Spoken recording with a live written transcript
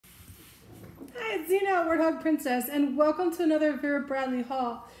Hi, it's Zena, Warthog Princess, and welcome to another Vera Bradley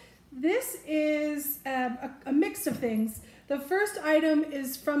haul. This is a mix of things. The first item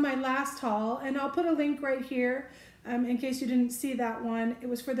is from my last haul, and I'll put a link right here in case you didn't see that one. It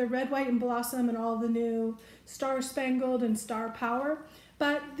was for the Red, White, and Blossom and all the new Star Spangled and Star Power.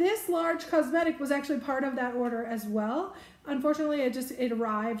 But this large cosmetic was actually part of that order as well. Unfortunately, it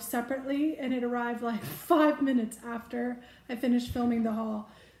arrived separately, and it arrived like 5 minutes after I finished filming the haul.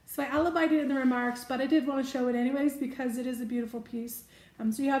 So I alibied it in the remarks, but I did want to show it anyways because it is a beautiful piece.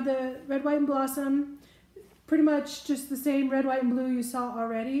 So you have the Red, White, and Blossom, pretty much just the same red, white, and blue you saw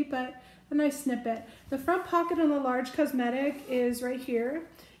already, but a nice snippet. The front pocket on the large cosmetic is right here.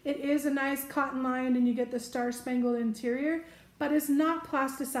 It is a nice cotton lined and you get the Star Spangled interior, but it's not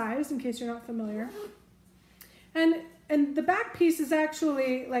plasticized in case you're not familiar. And the back piece is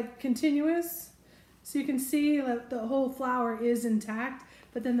actually like continuous, so you can see that the whole flower is intact,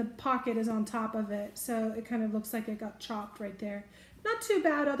 but then the pocket is on top of it, so it kind of looks like it got chopped right there. Not too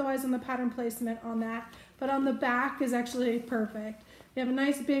bad otherwise on the pattern placement on that, but on the back is actually perfect. You have a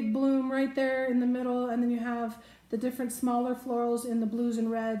nice big bloom right there in the middle, and then you have the different smaller florals in the blues and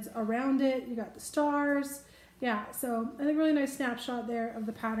reds around it. You got the stars. Yeah, so I think really nice snapshot there of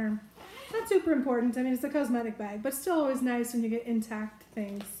the pattern. Not super important. I mean, it's a cosmetic bag, but still always nice when you get intact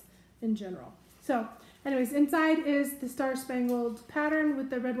things in general. So anyways, inside is the Star Spangled pattern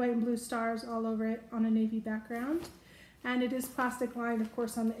with the red, white, and blue stars all over it on a navy background. And it is plastic lined, of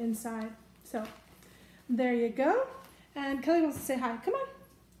course, on the inside. So there you go. And Kelly wants to say hi. Come on.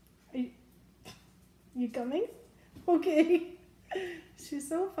 Are you coming? Okay. She's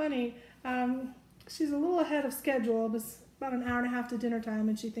so funny. She's a little ahead of schedule. It was about an hour and a half to dinner time,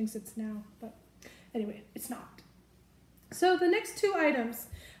 and she thinks it's now. But anyway, it's not. So the next two items.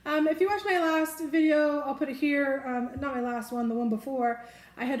 If you watched my last video, I'll put it here, not my last one, the one before.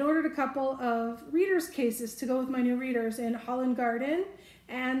 I had ordered a couple of readers cases to go with my new readers in Holland Garden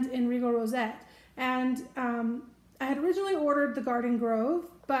and in Regal Rosette. And I had originally ordered the Garden Grove,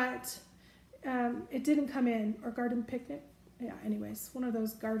 but it didn't come in, or Garden Picnic. Yeah, anyways, one of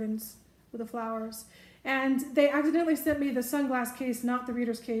those gardens with the flowers. And they accidentally sent me the sunglass case, not the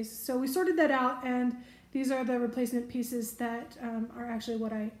reader's case. So we sorted that out, and these are the replacement pieces that are actually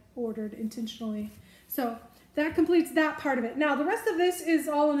what I ordered intentionally. So that completes that part of it. Now the rest of this is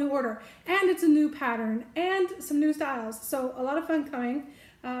all a new order, and it's a new pattern and some new styles. So a lot of fun coming.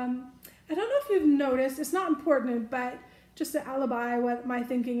 I don't know if you've noticed, it's not important, but just to alibi what my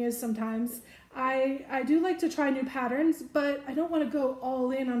thinking is sometimes. I do like to try new patterns, but I don't want to go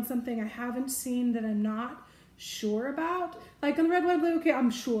all in on something I haven't seen that I'm not sure about. Like on the red, white, blue, okay,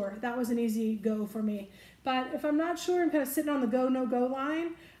 I'm sure. That was an easy go for me. But if I'm not sure, I'm kind of sitting on the go, no go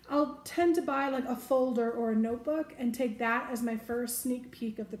line, I'll tend to buy like a folder or a notebook and take that as my first sneak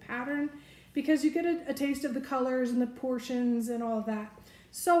peek of the pattern, because you get a taste of the colors and the portions and all of that.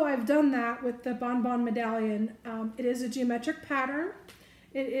 So I've done that with the Bonbon Medallion. It is a geometric pattern.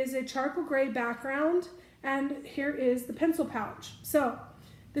 It is a charcoal gray background, and here is the pencil pouch. So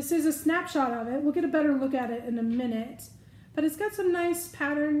this is a snapshot of it. We'll get a better look at it in a minute, but it's got some nice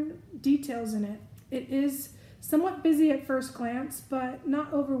pattern details in it. It is somewhat busy at first glance, but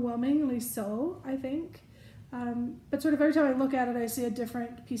not overwhelmingly so, I think. But sort of every time I look at it, I see a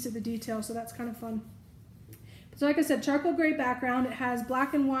different piece of the detail, so that's kind of fun. So like I said, charcoal gray background. It has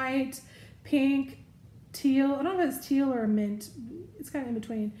black and white, pink, teal. I don't know if it's teal or mint. It's kind of in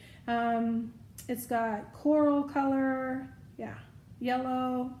between. It's got coral color, yeah,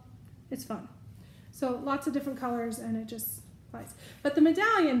 yellow. It's fun. So lots of different colors, and it just flies. But the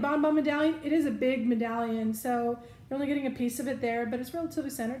medallion, Bonbon Medallion, it is a big medallion, so you're only getting a piece of it there, but it's relatively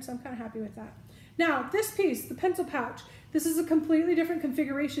centered, so I'm kind of happy with that. Now, this piece, the pencil pouch, this is a completely different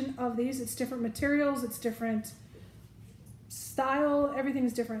configuration of these. It's different materials, it's different style,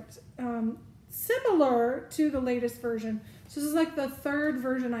 everything's different. Similar to the latest version. So this is like the third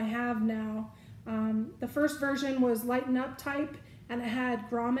version I have now. The first version was lighten up type, and it had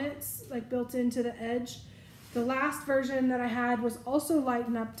grommets like built into the edge. The last version that I had was also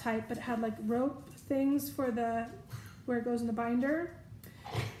lighten up type, but it had like rope things for the where it goes in the binder.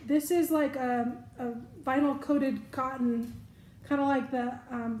 This is like a vinyl coated cotton, kind of like the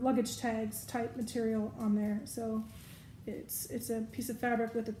luggage tags type material on there. So it's a piece of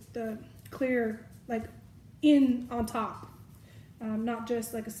fabric with the clear like in on top, not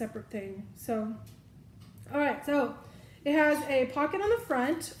just like a separate thing. So all right, so it has a pocket on the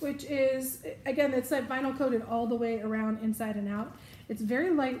front, which is, again, it's like vinyl coated all the way around inside and out. It's very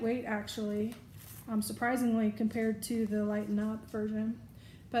lightweight actually, surprisingly compared to the lighten up version.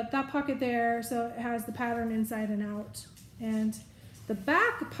 But that pocket there, so it has the pattern inside and out, and The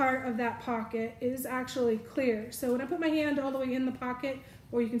back part of that pocket is actually clear. So when I put my hand all the way in the pocket,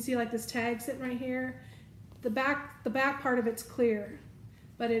 or you can see like this tag sitting right here, the back part of it's clear,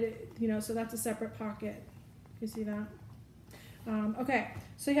 but so that's a separate pocket. You see that? Okay,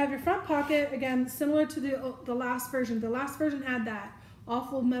 so you have your front pocket, again, similar to the last version. The last version had that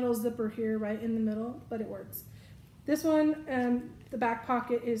awful metal zipper here right in the middle, but it works. This one, the back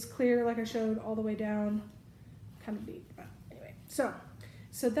pocket is clear, like I showed, all the way down. Kind of deep, but anyway. So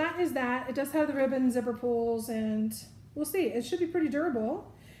that is that. It does have the ribbon zipper pulls, and we'll see. It should be pretty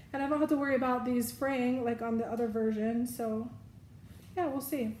durable, and I don't have to worry about these fraying like on the other version. So yeah, we'll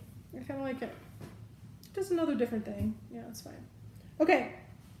see. I kind of like it. Just another different thing. Yeah, it's fine. Okay,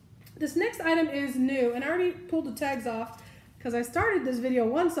 this next item is new, and I already pulled the tags off because I started this video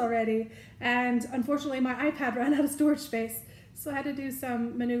once already, and unfortunately my iPad ran out of storage space, so I had to do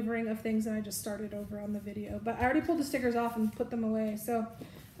some maneuvering of things, and I just started over on the video. But I already pulled the stickers off and put them away. So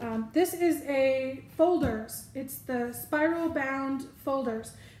this is a folders. It's the spiral bound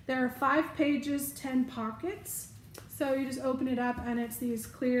folders. There are 5 pages, 10 pockets. So you just open it up, and it's these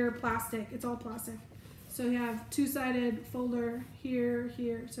clear plastic. It's all plastic. So you have 2-sided folder here,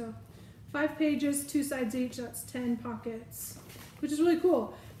 here. So 5 pages, 2 sides each, that's 10 pockets, which is really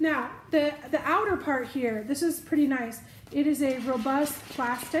cool. Now, the outer part here, this is pretty nice. It is a robust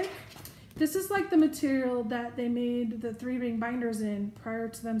plastic. This is like the material that they made the 3-ring binders in prior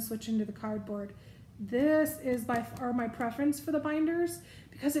to them switching to the cardboard. This is by far my preference for the binders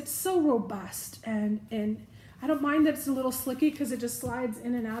because it's so robust, and I don't mind that it's a little slicky because it just slides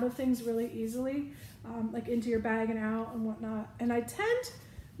in and out of things really easily, like into your bag and out and whatnot. And I tend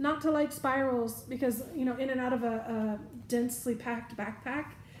not to like spirals because, in and out of a densely packed backpack,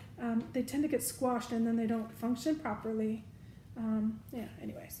 they tend to get squashed and then they don't function properly. Yeah,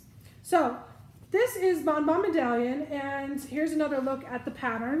 anyways. So this is Bonbon Medallion, and here's another look at the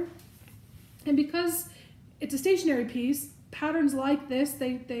pattern. And because it's a stationary piece, patterns like this,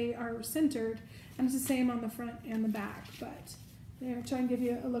 they are centered, and it's the same on the front and the back. But there, try and give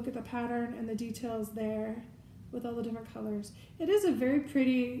you a look at the pattern and the details there with all the different colors. It is a very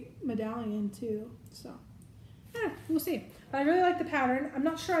pretty medallion too, so yeah, we'll see. But I really like the pattern. I'm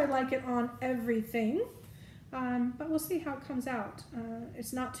not sure I like it on everything, but we'll see how it comes out.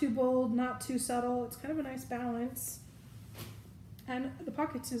 It's not too bold, not too subtle. It's kind of a nice balance. And the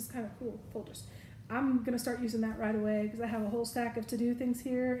pockets is kind of cool, folders. I'm gonna start using that right away because I have a whole stack of to-do things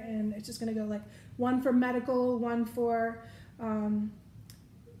here, and it's just gonna go like one for medical, one for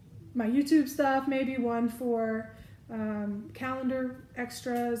my YouTube stuff, maybe one for calendar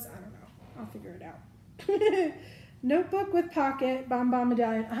extras. I don't know, I'll figure it out. Notebook with pocket, Bonbon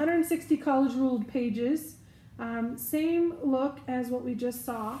Medallion, 160 college ruled pages. Same look as what we just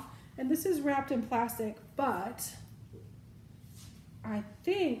saw, and this is wrapped in plastic, but I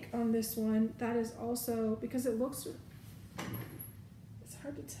think on this one that is also, because it looks, it's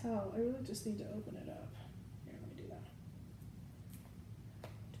hard to tell. I really just need to open it up. Here, let me do that.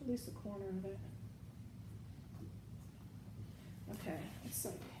 To at least the corner of it. Okay, it's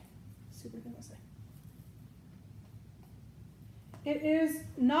like super thin. It is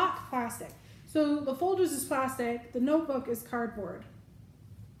not plastic. So the folders is plastic, the notebook is cardboard.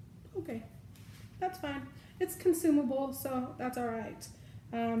 Okay, that's fine. It's consumable, so that's all right.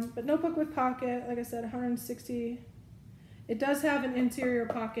 But notebook with pocket, like I said, 160. It does have an interior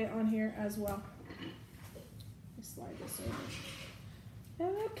pocket on here as well. Let me slide this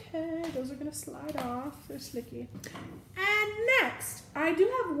over. Okay, those are gonna slide off. They're slicky. And next, I do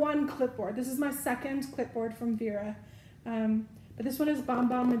have one clipboard. This is my second clipboard from Vera. But this one is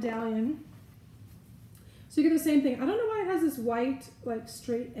Bonbon Medallion. So you get the same thing. I don't know why it has this white, like,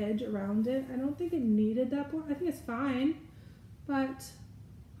 straight edge around it. I don't think it needed that part. I think it's fine, but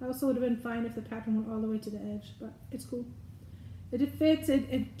I also would have been fine if the pattern went all the way to the edge, but it's cool. It fits,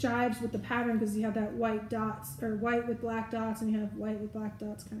 it jives with the pattern because you have that white dots, or white with black dots, and you have white with black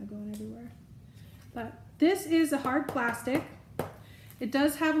dots kind of going everywhere. But this is a hard plastic. It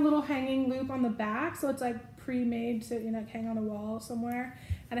does have a little hanging loop on the back, so it's like pre-made to, hang on a wall somewhere.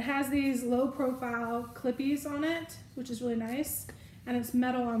 And it has these low profile clippies on it, which is really nice. And it's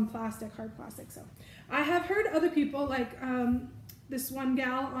metal on plastic, hard plastic. So I have heard other people, like this one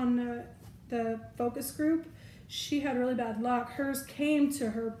gal on the focus group, she had really bad luck. Hers came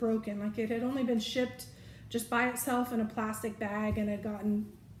to her broken, like it had only been shipped just by itself in a plastic bag and had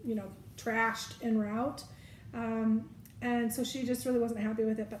gotten, trashed en route. And so she just really wasn't happy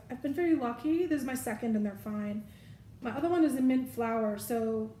with it, but I've been very lucky. This is my second and they're fine. My other one is a mint flower,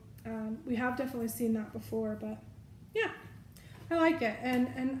 so we have definitely seen that before, but yeah, I like it.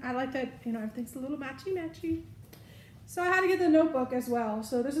 And I like that, everything's a little matchy-matchy. So I had to get the notebook as well.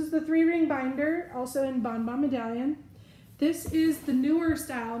 So this is the 3-ring binder, also in Bonbon Medallion. This is the newer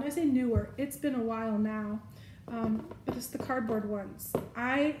style, and I say newer, it's been a while now, but it's the cardboard ones.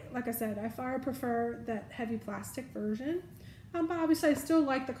 Like I said, I far prefer that heavy plastic version, but obviously I still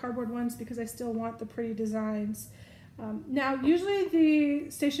like the cardboard ones because I still want the pretty designs. Now, usually the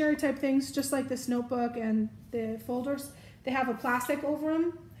stationery type things, just like this notebook and the folders, they have a plastic over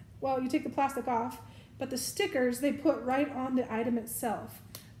them. Well, you take the plastic off, but the stickers they put right on the item itself.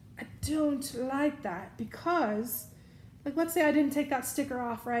 I don't like that because, like, let's say I didn't take that sticker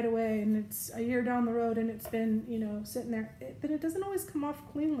off right away and it's a year down the road and it's been, you know, sitting there, but it doesn't always come off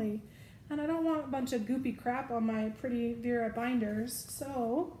cleanly. And I don't want a bunch of goopy crap on my pretty Vera binders.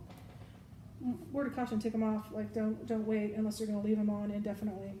 So, word of caution, take them off. Like, don't wait unless you're going to leave them on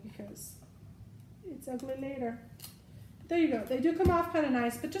indefinitely because it's ugly later. There you go. They do come off kind of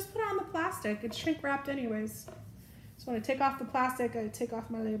nice, but just put on the plastic. It's shrink wrapped anyways. So when I take off the plastic, I take off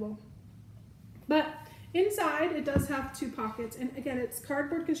my label. But inside, it does have 2 pockets. And again, it's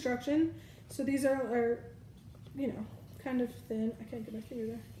cardboard construction. So these are you know, kind of thin. I can't get my finger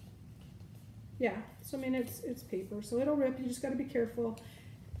there. Yeah, so I mean, it's paper, so it'll rip. You just got to be careful.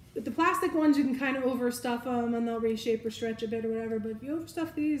 With the plastic ones, you can kind of overstuff them and they'll reshape or stretch a bit or whatever. But if you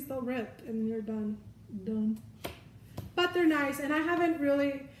overstuff these, they'll rip and you're done. But they're nice, and I haven't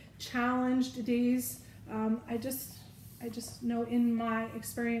really challenged these. I just know in my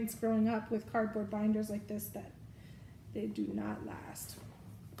experience growing up with cardboard binders like this that they do not last.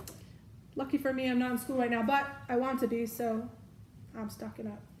 Lucky for me, I'm not in school right now, but I want to be, so I'm stocking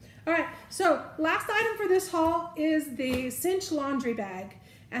up. All right, so last item for this haul is the Cinch Laundry Bag,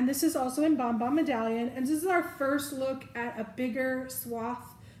 and this is also in Bonbon Medallion, and this is our first look at a bigger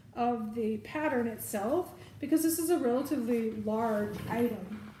swath of the pattern itself, because this is a relatively large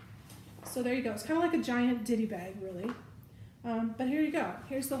item. So there you go. It's kind of like a giant ditty bag, really. But here you go.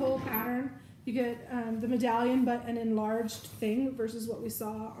 Here's the whole pattern. You get the medallion, but an enlarged thing versus what we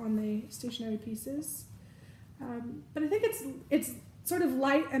saw on the stationery pieces. But I think it's sort of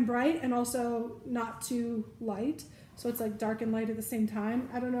light and bright and also not too light. So it's like dark and light at the same time.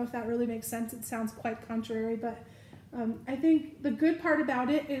 I don't know if that really makes sense. It sounds quite contrary, but I think the good part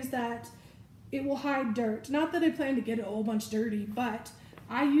about it is that it will hide dirt. Not that I plan to get it a whole bunch dirty, but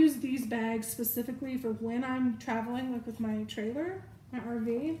I use these bags specifically for when I'm traveling, like with my trailer, my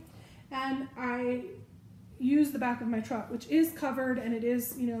RV, and I use the back of my truck, which is covered and it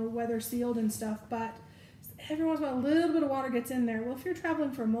is, you know, weather sealed and stuff, but every once in a while a little bit of water gets in there. Well, if you're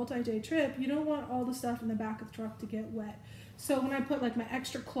traveling for a multi-day trip, you don't want all the stuff in the back of the truck to get wet. So when I put like my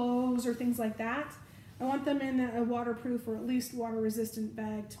extra clothes or things like that, I want them in a waterproof or at least water-resistant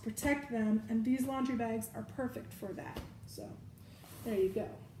bag to protect them, and these laundry bags are perfect for that. So there you go.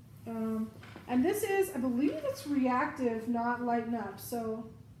 And this is, I believe it's ReActive, not Lighten Up. So,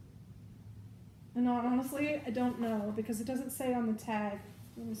 and honestly, I don't know because it doesn't say on the tag.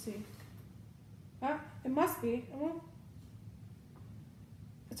 Let me see. It must be. Well,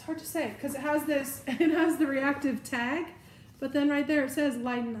 it's hard to say because it has this. It has the ReActive tag, but then right there it says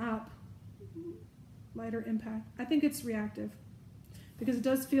Lighten Up. Lighter impact. I think it's ReActive because it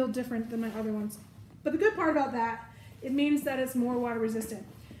does feel different than my other ones. But the good part about that, it means that it's more water resistant.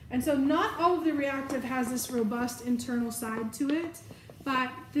 And so not all of the ReActive has this robust internal side to it, but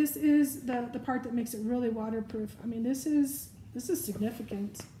this is the part that makes it really waterproof. I mean, this is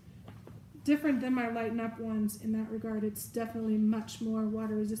significant. Different than my Lighten Up ones in that regard. It's definitely much more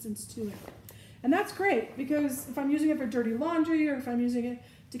water resistance to it. And that's great because if I'm using it for dirty laundry or if I'm using it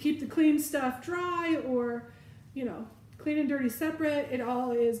to keep the clean stuff dry or, you know, clean and dirty separate, it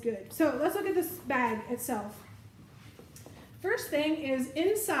all is good. So let's look at this bag itself. First thing is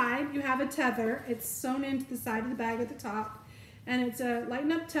inside you have a tether. It's sewn into the side of the bag at the top. And it's a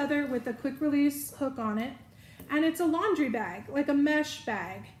Lighten Up tether with a quick release hook on it. And it's a laundry bag, like a mesh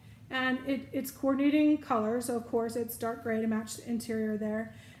bag. And it's coordinating color, so of course it's dark gray to match the interior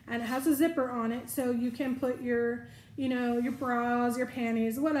there. And it has a zipper on it, so you can put your, you know, your bras, your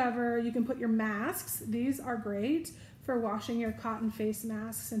panties, whatever. You can put your masks. These are great for washing your cotton face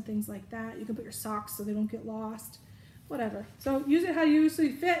masks and things like that. You can put your socks so they don't get lost, whatever. So use it how you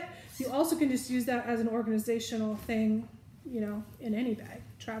see fit. You also can just use that as an organizational thing, you know, in any bag,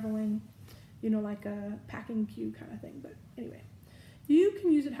 traveling, you know, like a packing cube kind of thing. But anyway, you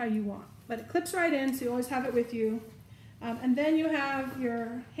can use it how you want, but it clips right in, so you always have it with you. And then you have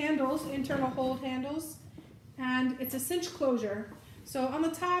your handles, internal hold handles, and it's a cinch closure. So on the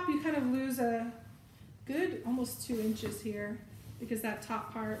top, you kind of lose a good almost 2 inches here because that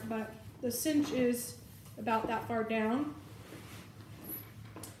top part, but the cinch is about that far down.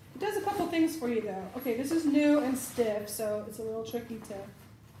 does a couple things for you though. Okay, this is new and stiff, so it's a little tricky to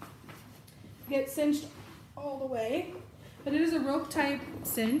get cinched all the way, but it is a rope type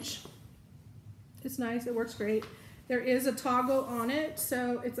cinch. It's nice, it works great. There is a toggle on it,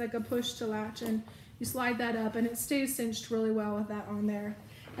 so it's like a push to latch, and you slide that up and it stays cinched really well with that on there.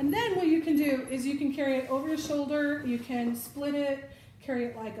 And then what you can do is you can carry it over your shoulder, you can split it, carry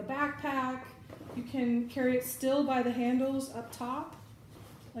it like a backpack, you can carry it still by the handles up top,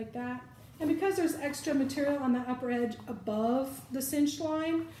 like that. And because there's extra material on the upper edge above the cinch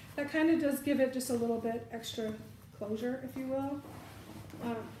line, that kind of does give it just a little bit extra closure, if you will.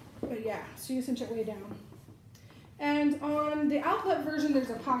 But yeah, so you cinch it way down. And on the outlet version, there's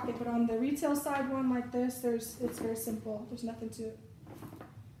a pocket, but on the retail side one like this, it's very simple. There's nothing to it.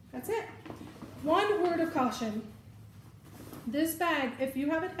 That's it. One word of caution. This bag, if you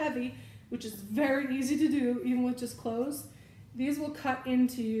have it heavy, which is very easy to do, even with just clothes, these will cut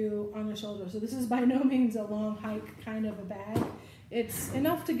into you on your shoulder. So this is by no means a long hike kind of a bag. It's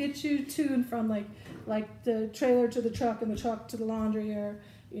enough to get you to and from like the trailer to the truck and the truck to the laundry, or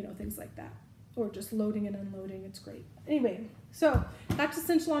things like that. Or just loading and unloading, it's great. Anyway, so back to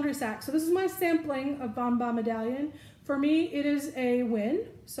Cinch Laundry Sack. So this is my sampling of Bonbon Medallion. For me, it is a win,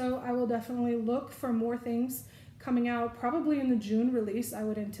 so I will definitely look for more things coming out, probably in the June release, I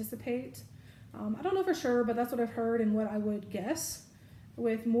would anticipate. I don't know for sure, but that's what I've heard and what I would guess,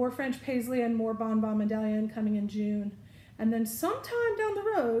 with more French Paisley and more Bonbon Medallion coming in June. And then sometime down the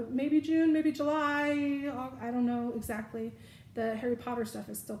road, maybe June, maybe July, I don't know exactly, the Harry Potter stuff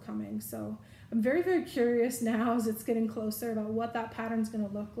is still coming. So I'm very, very curious now as it's getting closer about what that pattern's gonna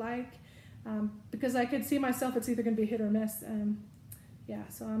look like. Because I could see myself, it's either gonna be hit or miss. Yeah,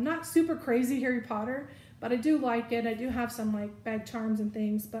 so I'm not super crazy Harry Potter, but I do like it. I do have some like bag charms and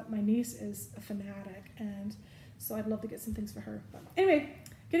things, but my niece is a fanatic, and so I'd love to get some things for her. But anyway,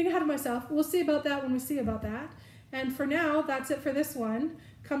 getting ahead of myself. We'll see about that when we see about that. And for now, that's it for this one.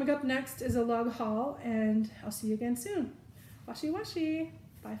 Coming up next is a lug haul, and I'll see you again soon. Washi washi.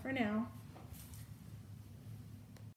 Bye for now.